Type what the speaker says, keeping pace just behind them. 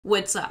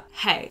What's up?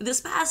 Hey,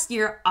 this past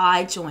year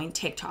I joined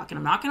TikTok and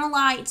I'm not gonna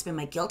lie, it's been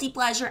my guilty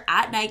pleasure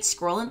at night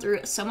scrolling through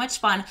it. So much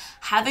fun.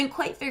 Haven't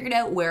quite figured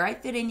out where I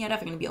fit in yet, if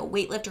I'm gonna be a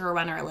weightlifter, a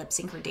runner, a lip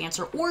syncer,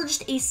 dancer, or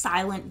just a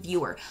silent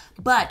viewer.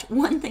 But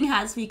one thing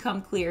has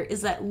become clear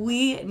is that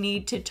we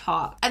need to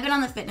talk. I've been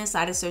on the fitness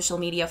side of social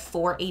media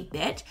for a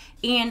bit,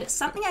 and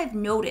something I've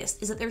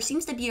noticed is that there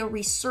seems to be a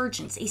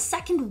resurgence, a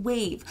second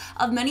wave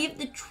of many of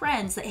the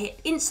trends that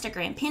hit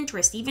Instagram,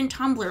 Pinterest, even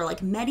Tumblr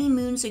like many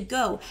moons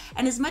ago.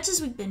 And as much as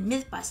we've been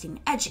myth busting,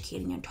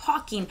 educating, and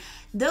talking,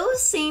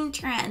 those same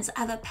trends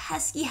have a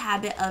pesky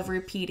habit of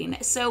repeating.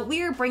 So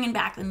we are bringing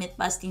back the myth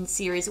busting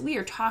series. We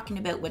are talking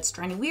about what's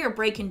trending. We are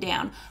breaking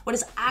down what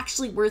is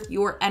actually worth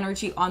your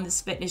energy on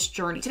this fitness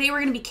journey. Today we're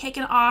going to be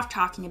kicking off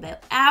talking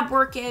about ab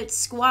workouts,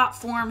 squat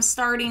forms,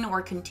 starting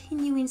or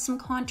continuing some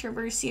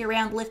controversy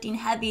around lifting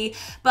heavy.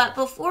 But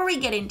before we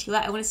get into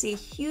it, I want to say a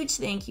huge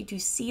thank you to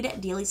Seed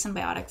Daily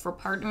Synbiotic for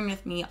partnering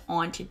with me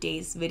on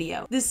today's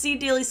video. The Seed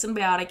Daily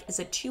Synbiotic is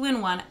a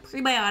 2-in-1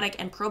 prebiotic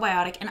and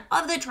probiotic, and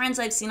of the trends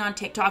I've seen on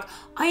TikTok,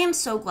 I am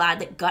so glad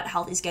that gut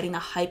health is getting the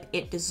hype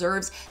it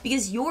deserves,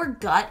 because your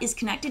gut is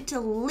connected to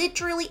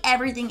literally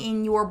everything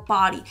in your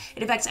body.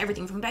 It affects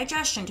everything from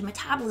digestion to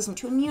metabolism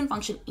to immune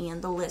function,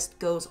 and the list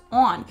goes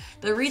on.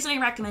 The reason I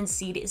recommend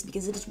Seed is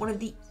because it is one of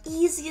the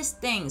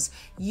easiest things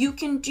you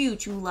can do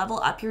to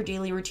level up your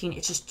daily routine.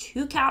 It's just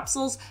 2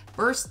 capsules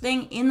first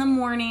thing in the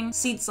morning.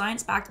 Seed's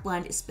science-backed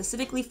blend is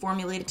specifically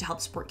formulated to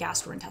help support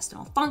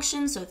gastrointestinal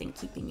function, so think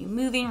keeping you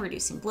moving,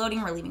 reducing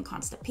bloating, relieving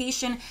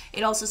constipation.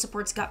 It also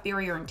supports gut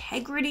barrier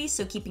integrity,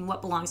 so keeping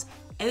what belongs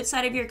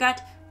outside of your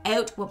gut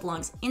out, what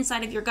belongs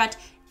inside of your gut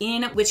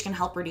in, which can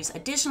help reduce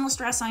additional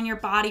stress on your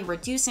body,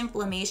 reduce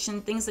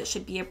inflammation, things that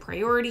should be a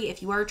priority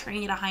if you are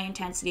training at a high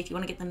intensity, if you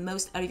want to get the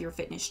most out of your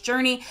fitness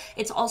journey.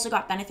 It's also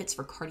got benefits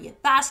for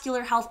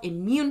cardiovascular health,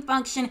 immune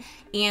function,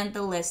 and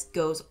the list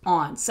goes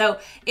on. So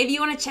if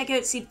you want to check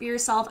out Seed for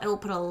yourself, I will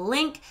put a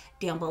link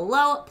down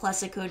below,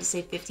 plus a code to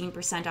save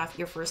 15% off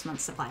your first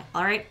month's supply.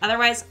 All right,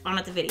 otherwise, on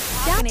with the video.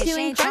 Stop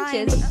doing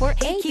crunches for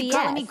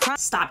ABS.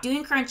 Stop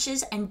doing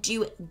crunches and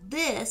do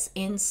this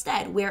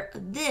instead, where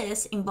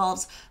this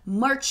involves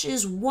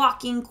marches,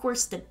 walking, core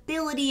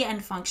stability,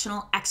 and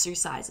functional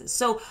exercises.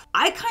 So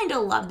I kind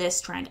of love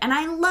this trend, and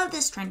I love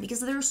this trend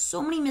because there are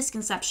so many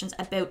misconceptions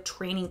about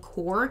training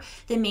core.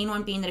 The main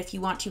one being that if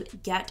you want to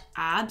get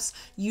abs,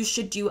 you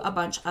should do a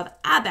bunch of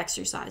ab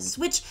exercises,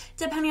 which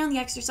depending on the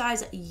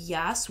exercise,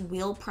 yes,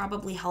 will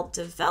probably help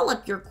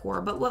develop your core,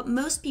 but what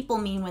most people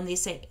mean when they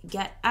say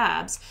get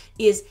abs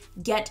is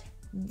get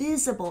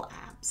visible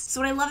abs.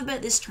 So what I love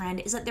about this trend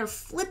is that they're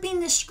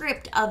flipping the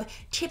script of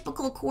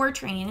typical core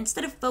training.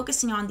 Instead of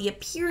focusing on the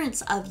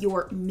appearance of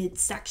your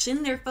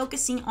midsection, they're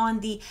focusing on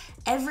the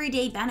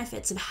everyday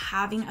benefits of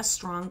having a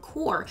strong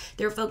core.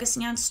 They're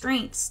focusing on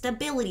strength,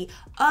 stability,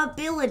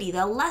 ability,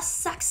 the less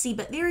sexy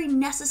but very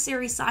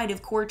necessary side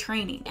of core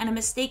training. And a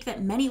mistake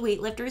that many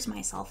weightlifters,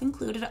 myself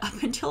included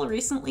up until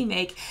recently,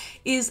 make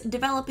is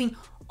developing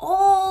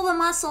all the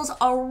muscles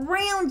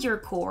around your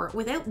core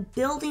without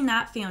building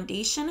that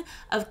foundation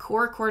of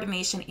core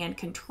coordination and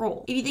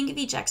control. If you think of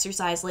each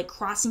exercise like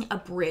crossing a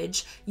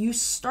bridge, you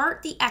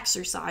start the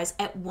exercise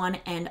at one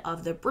end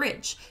of the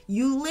bridge.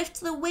 You lift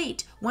the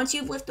weight. Once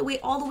you've lifted the weight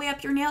all the way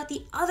up, you're now at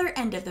the other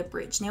end of the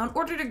bridge. Now, in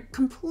order to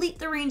complete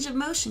the range of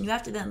motion, you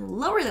have to then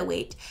lower the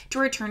weight to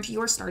return to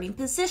your starting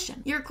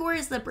position. Your core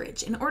is the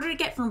bridge. In order to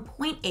get from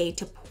point A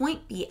to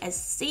point B as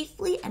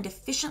safely and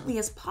efficiently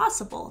as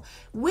possible,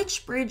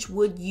 which bridge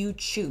would you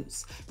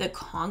choose? The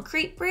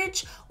concrete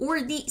bridge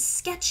or the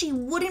sketchy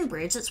wooden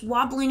bridge that's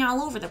wobbling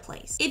all over the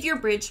place? If your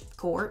bridge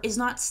core is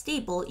not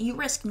stable, you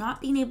risk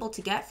not being able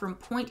to get from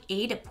point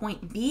A to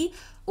point B,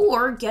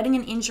 or getting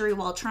an injury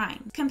while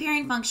trying.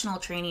 Comparing functional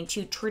training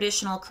to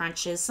traditional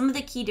crunches, some of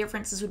the key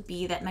differences would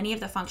be that many of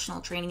the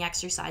functional training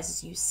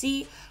exercises you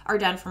see are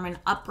done from an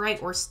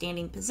upright or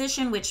standing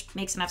position, which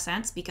makes enough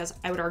sense because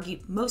I would argue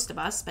most of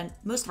us spend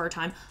most of our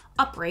time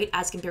upright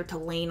as compared to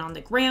laying on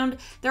the ground.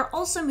 They're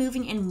also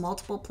moving in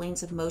multiple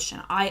planes of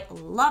motion. I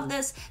love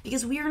this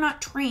because we are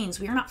not trains.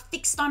 We are not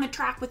fixed on a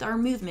track with our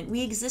movement.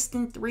 We exist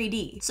in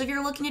 3D. So if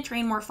you're looking to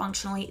train more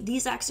functionally,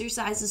 these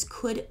exercises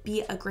could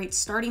be a great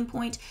starting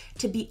point.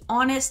 To be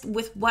honest,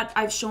 with what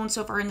I've shown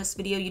so far in this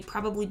video, you'd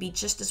probably be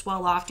just as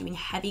well off doing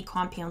heavy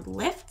compound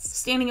lifts,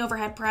 standing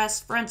overhead press,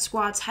 front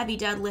squats, heavy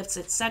deadlifts,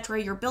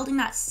 etc. You're building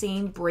that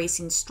same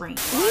bracing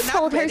strength. We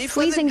told her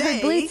squeezing her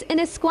glutes in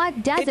a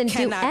squat doesn't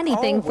do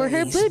anything for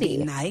her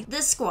booty.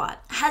 The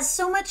squat has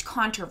so much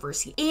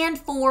controversy. And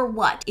for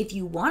what? If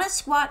you want to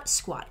squat,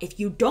 squat. If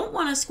you don't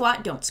want to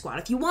squat, don't squat.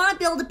 If you want to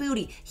build a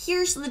booty,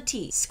 here's the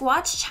tea.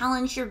 Squats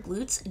challenge your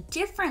glutes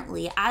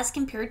differently as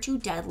compared to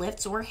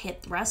deadlifts or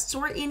hip thrusts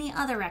or any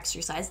other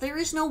exercise. There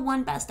is no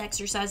one best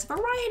exercise.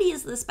 Variety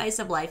is the spice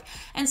of life.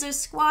 And so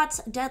squats,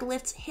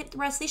 deadlifts, hip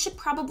thrusts, they should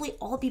probably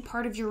all be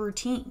part of your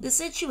routine. The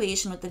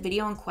situation with the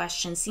video in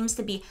question seems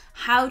to be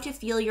how to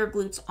feel your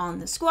glutes on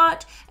the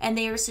squat, and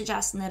they are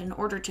suggesting that in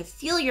order to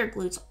feel your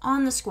glutes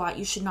on the squat,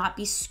 you should not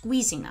be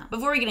squeezing them.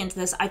 Before we get into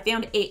this, I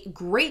found a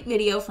great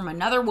video from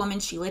another woman.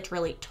 She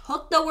literally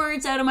took the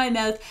words out of my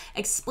mouth,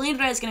 explained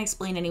what I was going to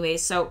explain anyway,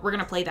 so we're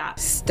going to play that.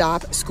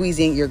 Stop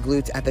squeezing your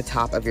glutes at the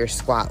top of your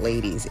squat,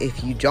 ladies.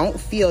 If you don't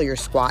feel your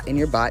squat in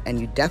your butt, and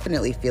you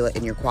definitely feel it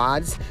in your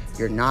quads,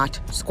 you're not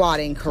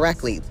squatting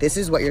correctly. This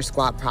is what your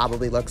squat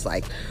probably looks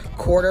like.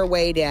 Quarter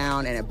way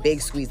down and a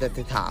big squeeze at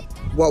the top.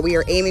 What we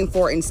are aiming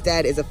for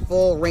instead is a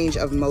full range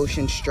of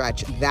motion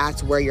stretch.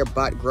 That's where your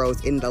butt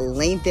grows, in the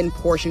lengthened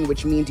portion,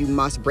 which means you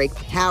must break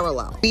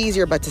parallel. Squeeze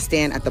your butt to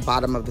stand at the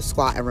bottom of the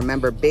squat, and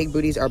remember, big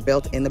booties are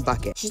built in the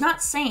bucket. She's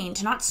not saying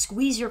to not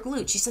squeeze your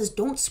glutes. She says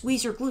don't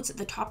squeeze your glutes at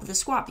the top of the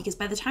squat, because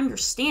by the time you're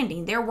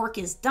standing, their work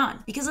is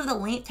done. Because of the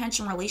length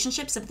tension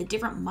relationships of the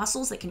different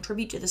muscles that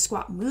contribute to the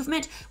squat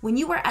movement, when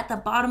you are at the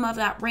bottom of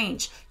that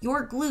range,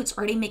 your glutes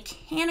are at a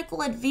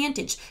mechanical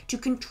advantage to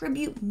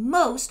contribute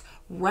most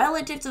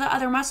relative to the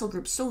other muscle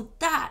groups. So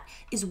that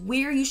is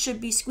where you should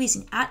be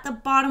squeezing, at the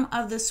bottom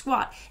of the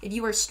squat. If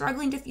you are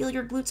struggling to feel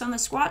your glutes on the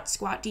squat,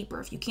 squat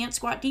deeper. If you can't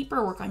squat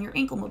deeper, work on your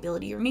ankle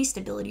mobility, your knee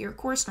stability, your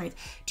core strength.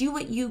 Do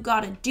what you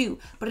gotta do.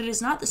 But it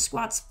is not the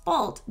squat's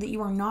fault that you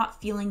are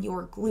not feeling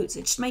your glutes.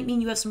 It just might mean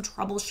you have some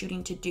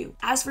troubleshooting to do.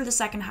 As for the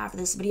second half of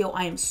this video,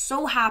 I am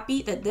so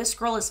happy that this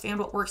girl has found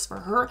what works for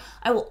her.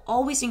 I will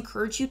always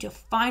encourage you to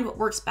find what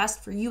works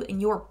best for you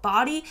and your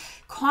body.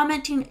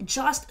 Commenting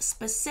just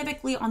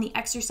specifically on the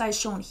exercise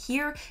shown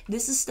here.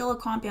 This is still a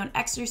compound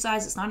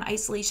exercise. It's not an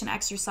isolation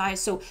exercise.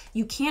 So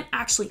you can't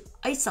actually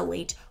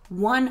isolate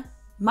one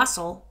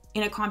muscle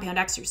in a compound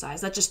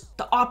exercise. That's just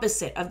the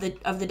opposite of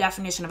the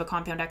definition of a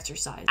compound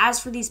exercise. As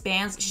for these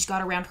bands she's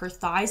got around her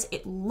thighs,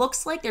 it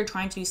looks like they're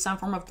trying to do some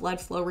form of blood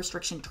flow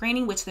restriction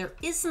training, which there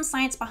is some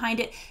science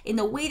behind it in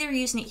the way they're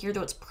using it here,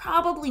 though it's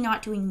probably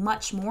not doing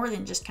much more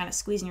than just kind of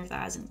squeezing your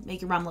thighs and make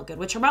your bum look good,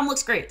 which her bum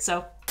looks great.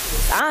 So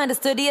I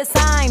understood the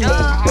assignment.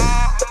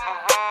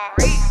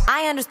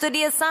 I understood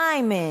the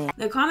assignment.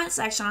 The comment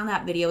section on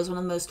that video is one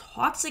of the most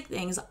toxic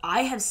things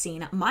I have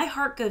seen. My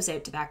heart goes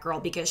out to that girl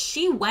because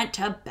she went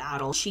to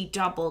battle. She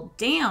doubled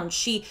down.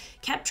 She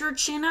kept her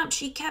chin up.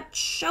 She kept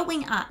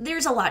showing up.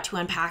 There's a lot to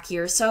unpack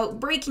here, so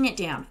breaking it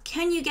down.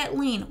 Can you get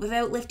lean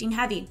without lifting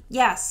heavy?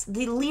 Yes.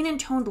 The lean and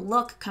toned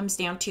look comes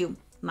down to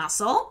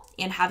muscle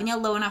and having a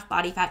low enough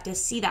body fat to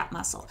see that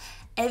muscle.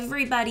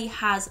 Everybody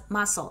has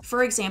muscle.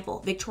 For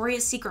example,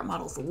 Victoria's Secret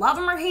models, love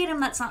them or hate them,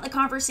 that's not the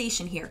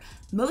conversation here.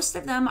 Most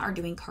of them are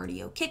doing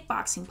cardio,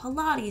 kickboxing,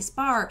 Pilates,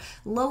 bar,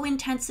 low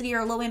intensity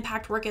or low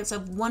impact workouts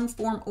of one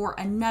form or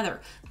another.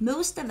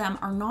 Most of them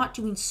are not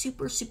doing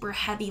super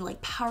heavy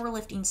like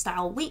powerlifting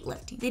style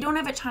weightlifting. They don't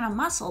have a ton of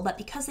muscle, but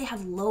because they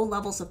have low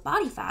levels of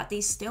body fat, they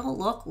still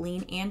look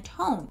lean and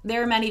toned.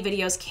 There are many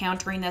videos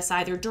countering this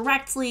either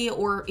directly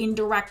or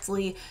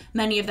indirectly.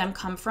 Many of them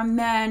come from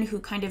men who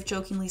kind of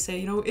jokingly say,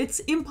 you know,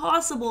 it's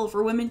impossible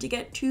for women to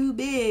get too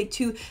big,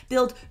 to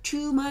build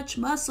too much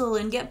muscle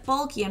and get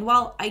bulky. And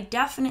while I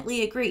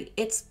definitely agree,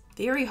 it's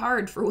very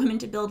hard for women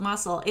to build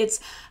muscle.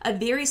 It's a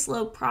very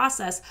slow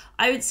process.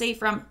 I would say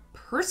from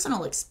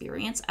personal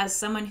experience, as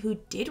someone who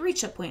did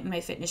reach a point in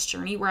my fitness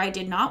journey where I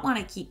did not want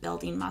to keep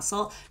building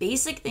muscle,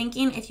 basic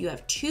thinking, if you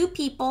have two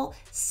people,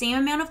 same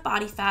amount of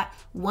body fat,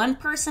 one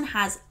person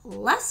has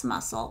less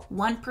muscle,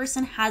 one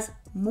person has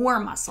more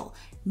muscle.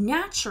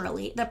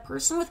 Naturally, the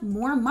person with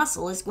more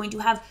muscle is going to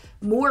have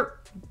more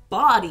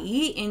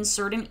body in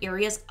certain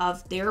areas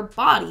of their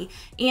body,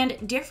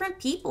 and different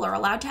people are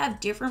allowed to have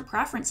different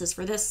preferences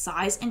for the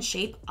size and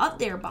shape of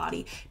their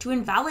body. To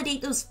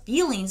invalidate those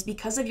feelings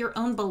because of your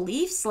own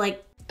beliefs,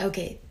 like,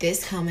 okay,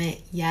 this comment,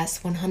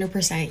 yes,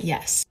 100%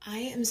 yes. I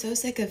am so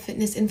sick of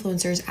fitness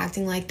influencers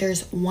acting like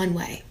there's one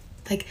way.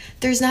 Like,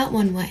 there's not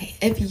one way.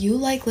 If you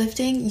like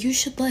lifting, you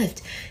should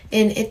lift.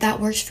 And if that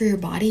works for your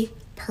body,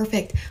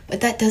 perfect.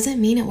 But that doesn't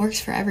mean it works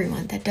for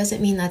everyone. That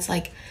doesn't mean that's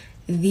like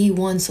the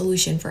one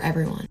solution for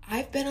everyone.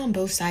 I've been on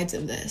both sides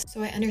of this,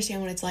 so I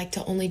understand what it's like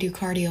to only do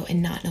cardio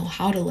and not know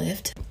how to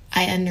lift.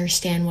 I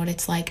understand what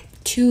it's like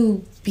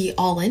to be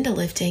all into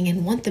lifting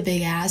and want the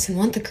big ass and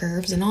want the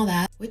curves and all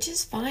that, which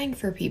is fine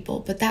for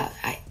people. But that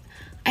I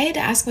had to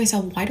ask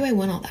myself, why do I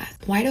want all that?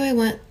 Why do I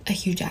want a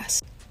huge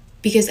ass?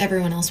 Because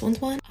everyone else wants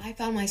one? I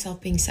found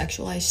myself being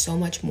sexualized so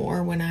much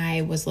more when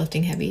I was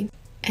lifting heavy.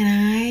 And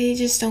I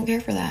just don't care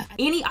for that.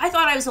 Annie, I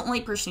thought I was the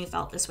only person who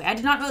felt this way. I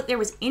did not know that there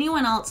was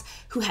anyone else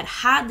who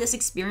had this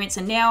experience,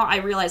 and now I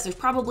realize there's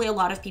probably a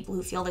lot of people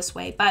who feel this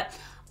way. But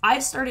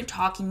I've started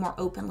talking more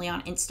openly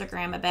on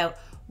Instagram about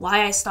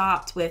why I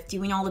stopped with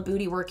doing all the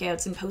booty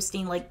workouts and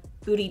posting like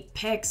booty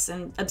pics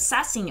and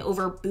obsessing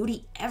over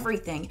booty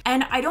everything.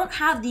 And I don't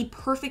have the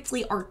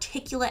perfectly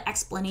articulate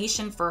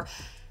explanation for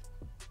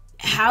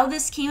how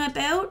this came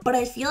about, but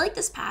I feel like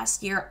this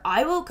past year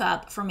I woke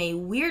up from a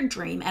weird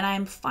dream and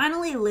I'm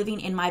finally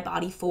living in my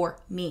body for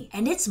me.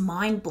 And it's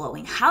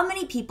mind-blowing how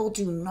many people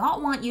do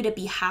not want you to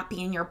be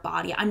happy in your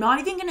body. I'm not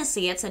even gonna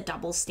say it's a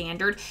double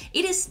standard.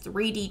 It is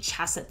 3D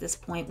chess at this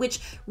point, which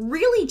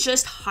really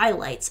just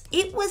highlights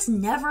it was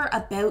never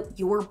about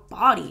your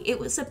body. It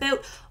was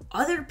about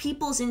other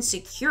people's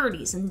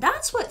insecurities. And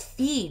that's what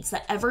feeds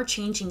the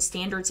ever-changing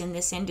standards in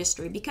this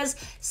industry. Because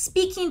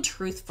speaking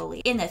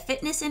truthfully, in the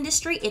fitness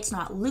industry, it's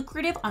not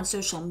lucrative on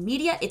social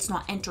media. It's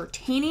not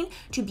entertaining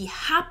to be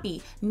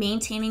happy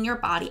maintaining your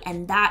body.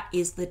 And that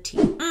is the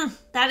tea.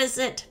 That is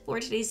it for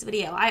today's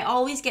video. I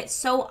always get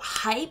so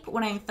hype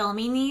when I'm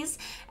filming these.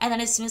 And then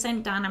as soon as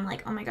I'm done, I'm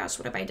like, oh my gosh,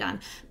 what have I done?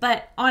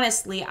 But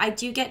honestly, I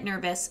do get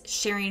nervous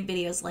sharing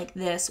videos like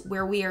this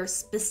where we are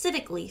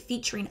specifically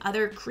featuring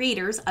other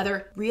creators,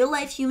 other real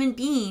life human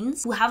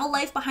beings who have a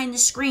life behind the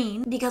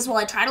screen, because while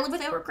I try to live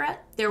without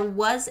regret, there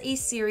was a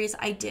series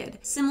I did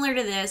similar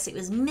to this. It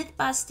was myth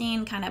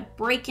busting, kind of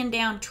breaking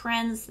down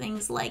trends,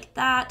 things like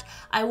that.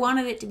 I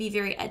wanted it to be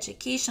very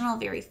educational,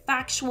 very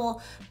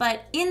factual,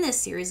 but in this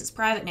series, it's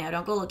private now,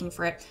 don't go looking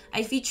for it,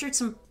 I featured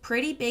some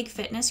pretty big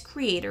fitness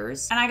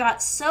creators, and I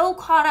got so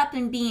caught up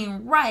in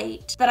being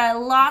right that I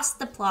lost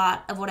the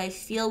plot of what I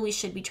feel we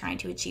should be trying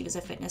to achieve as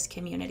a fitness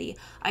community.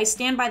 I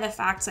stand by the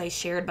facts I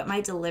shared, but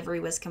my delivery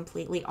was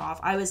completely off.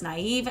 I was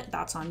naive,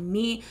 that's on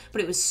me,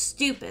 but it was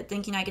stupid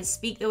thinking I could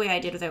speak the way I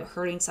did without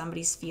hurting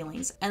somebody's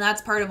feelings. And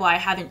that's part of why I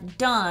haven't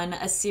done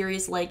a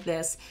series like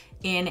this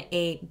in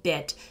a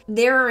bit.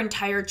 There are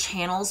entire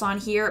channels on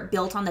here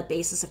built on the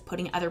basis of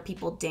putting other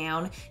people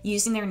down,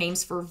 using their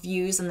names for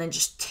views, and then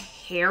just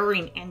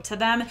tearing into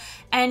them.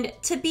 And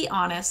to be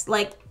honest,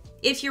 like,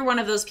 if you're one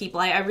of those people,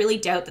 I really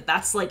doubt that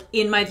that's like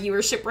in my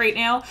viewership right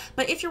now,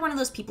 but if you're one of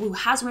those people who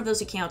has one of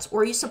those accounts,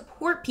 or you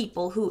support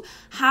people who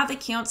have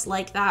accounts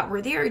like that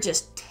where they're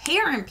just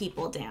tearing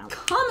people down,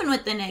 coming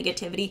with the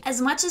negativity, as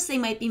much as they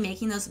might be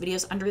making those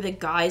videos under the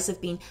guise of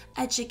being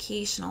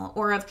educational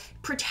or of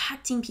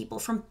protecting people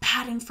from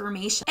bad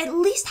information, at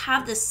least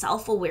have the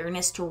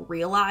self-awareness to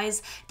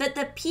realize that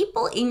the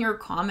people in your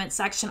comment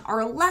section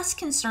are less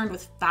concerned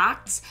with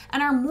facts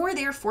and are more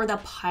there for the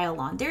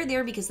pile-on. They're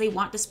there because they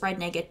want to spread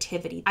negativity.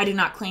 I do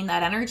not claim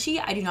that energy.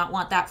 I do not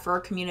want that for our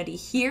community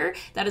here.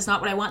 That is not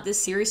what I want this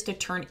series to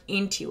turn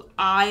into.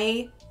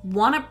 I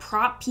want to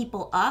prop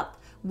people up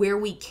where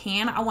we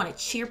can. I want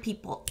to cheer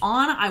people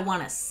on. I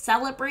want to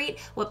celebrate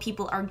what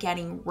people are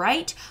getting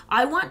right.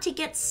 I want to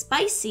get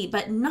spicy,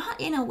 but not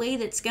in a way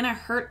that's going to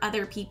hurt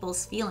other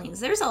people's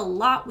feelings. There's a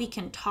lot we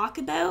can talk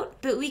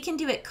about, but we can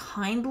do it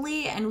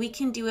kindly and we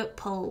can do it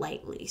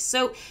politely.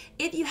 So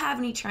if you have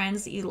any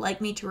trends that you'd like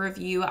me to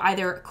review,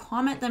 either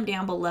comment them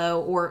down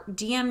below or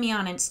DM me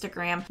on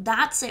Instagram.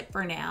 That's it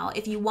for now.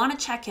 If you want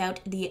to check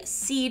out the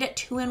Seed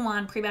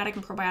 2-in-1 prebiotic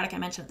and probiotic I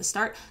mentioned at the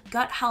start,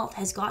 gut health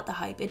has got the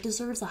hype. It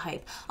deserves the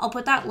hype. I'll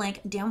put that link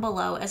down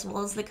below as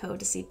well as the code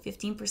to save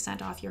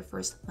 15% off your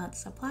first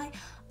month's supply.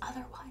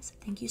 Otherwise,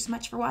 thank you so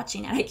much for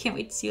watching, and I can't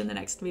wait to see you in the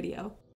next video.